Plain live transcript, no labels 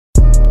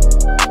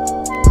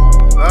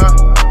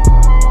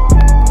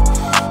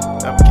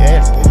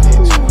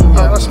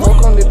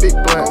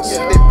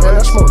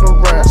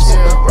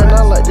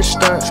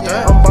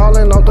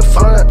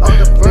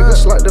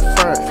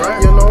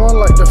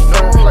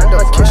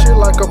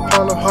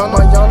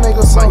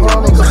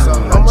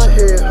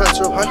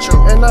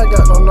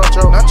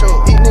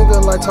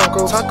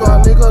Taco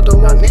a nigga, don't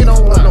want me,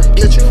 don't want no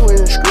get you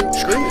in the street.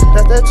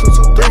 That's that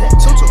 223,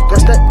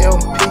 that's that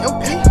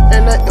MP,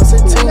 and that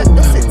M16.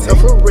 F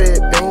for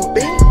red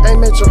bean, ain't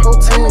met your whole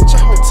team.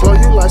 Blow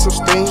you like some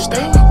steam,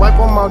 wipe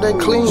them all that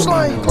clean.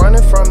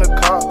 Running from the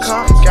cops,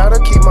 gotta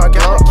keep my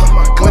Glock.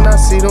 When I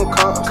see them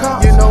cops,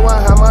 you know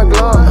I have my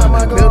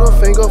Glock. Middle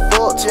finger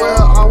 412,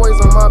 always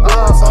on my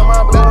block.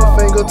 Middle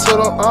finger to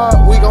the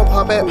arm, we gon'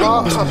 pop at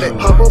all.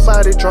 Pop a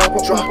body, drop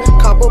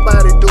cop a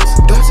body, deuce.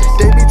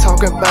 They be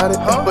talking about it,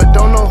 but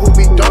don't know who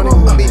be doing it.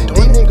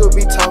 These niggas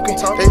be talking,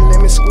 they let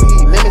me squeeze.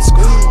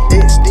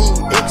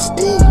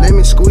 XD, let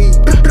me squeeze.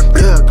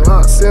 Yeah,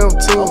 Glock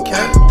 17,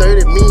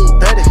 30 me,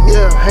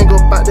 yeah, hang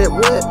up out that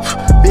what?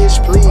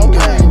 Bitch, please.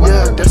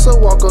 Yeah, that's a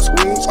walk up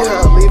squeeze.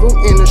 Yeah, leave him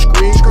in the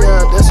street.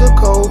 Yeah, that's a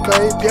cold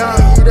case. Yeah,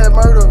 he that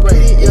murder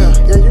rate.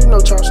 Yeah, you know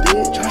Charles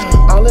did.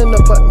 All in the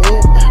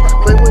apartment,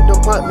 play with the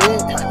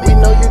apartment. We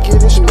know you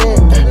getting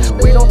spent.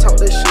 We don't talk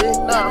that shit.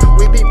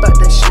 We be back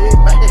that shit.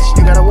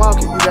 You gotta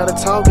walk it, you gotta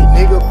talk it.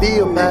 Nigga, be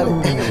about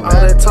it. All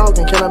that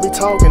talking, can I be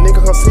talking?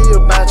 Nigga, come see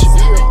about you.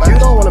 You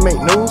don't wanna make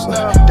news.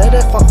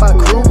 That 5-5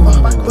 crew.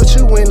 Put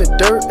you in the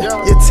dirt.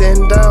 You're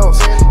 10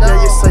 downs. Yeah,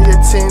 you say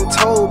you're 10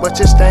 toes, but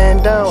you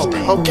stand down.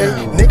 Okay,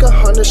 nigga,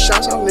 100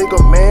 shots, y'all nigga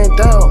man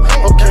down.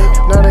 Okay,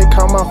 now they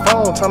call my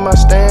phone, tell me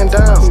stand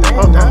down.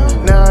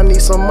 Now I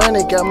need some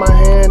money, got my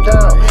hand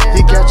down.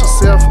 You got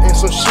yourself in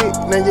some shit,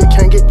 now you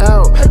can't get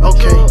out.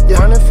 Okay, you're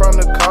running from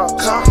the cops,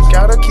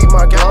 gotta keep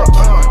my Glock.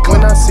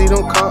 When I see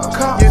them cops,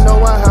 you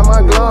know I have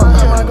my Glock.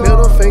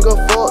 Middle finger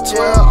 412,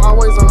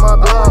 always on my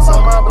block.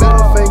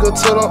 Middle finger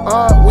to the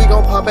arm, we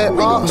gon' pop at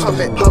all.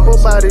 Pop a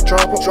body,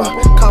 drop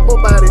cop a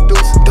body,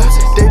 deuce.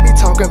 They be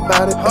talking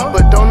about it,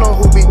 but don't know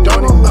who be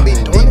doing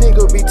it. These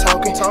niggas be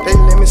talking, they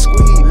let me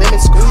squeeze.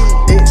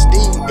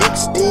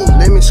 XD,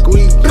 let me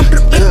squeeze.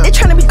 They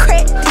tryna be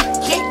crack,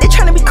 they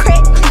tryna be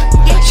crack.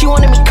 She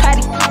wanted me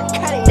cutty,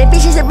 that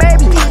bitch is a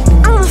baby.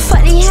 I'ma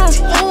fuck the house,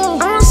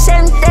 I'm on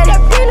 730.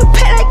 In the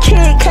pet like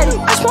Kid Cudi,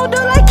 I smoke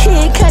dope like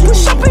Kid Cudi. We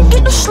shop and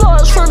get the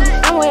slugs from me,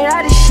 I'm with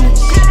all this shit.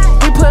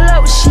 We pull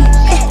up with shit,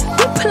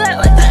 we pull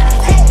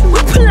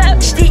up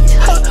with sticks,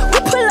 we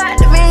pull out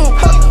the van,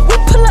 we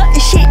pull up the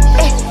shit.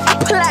 I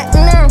pull out the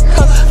 9,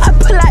 I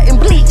pull out in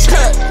bleach, I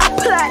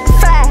pull out the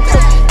 5,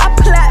 I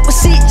pull out with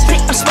 6.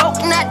 I'm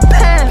smoking out the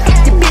pound.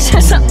 The bitch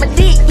has suck my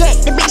dick, yeah.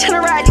 The bitch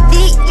tryna ride the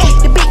dick, yeah.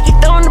 The bitch get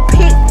thrown the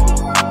pit.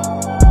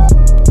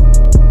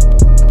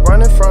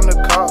 Running from the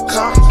cops,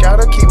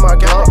 gotta keep my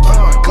Glock.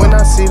 When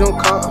I see them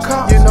cops,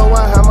 you know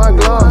I have my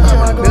Glock.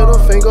 Middle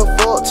finger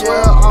 412,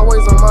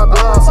 always on my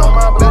block.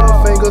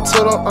 Middle finger to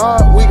the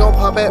arm, we gon'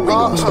 pop at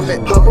all.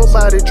 Pop a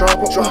body, drop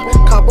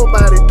cop a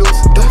body,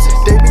 deuce.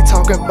 They be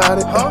talking about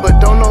it, but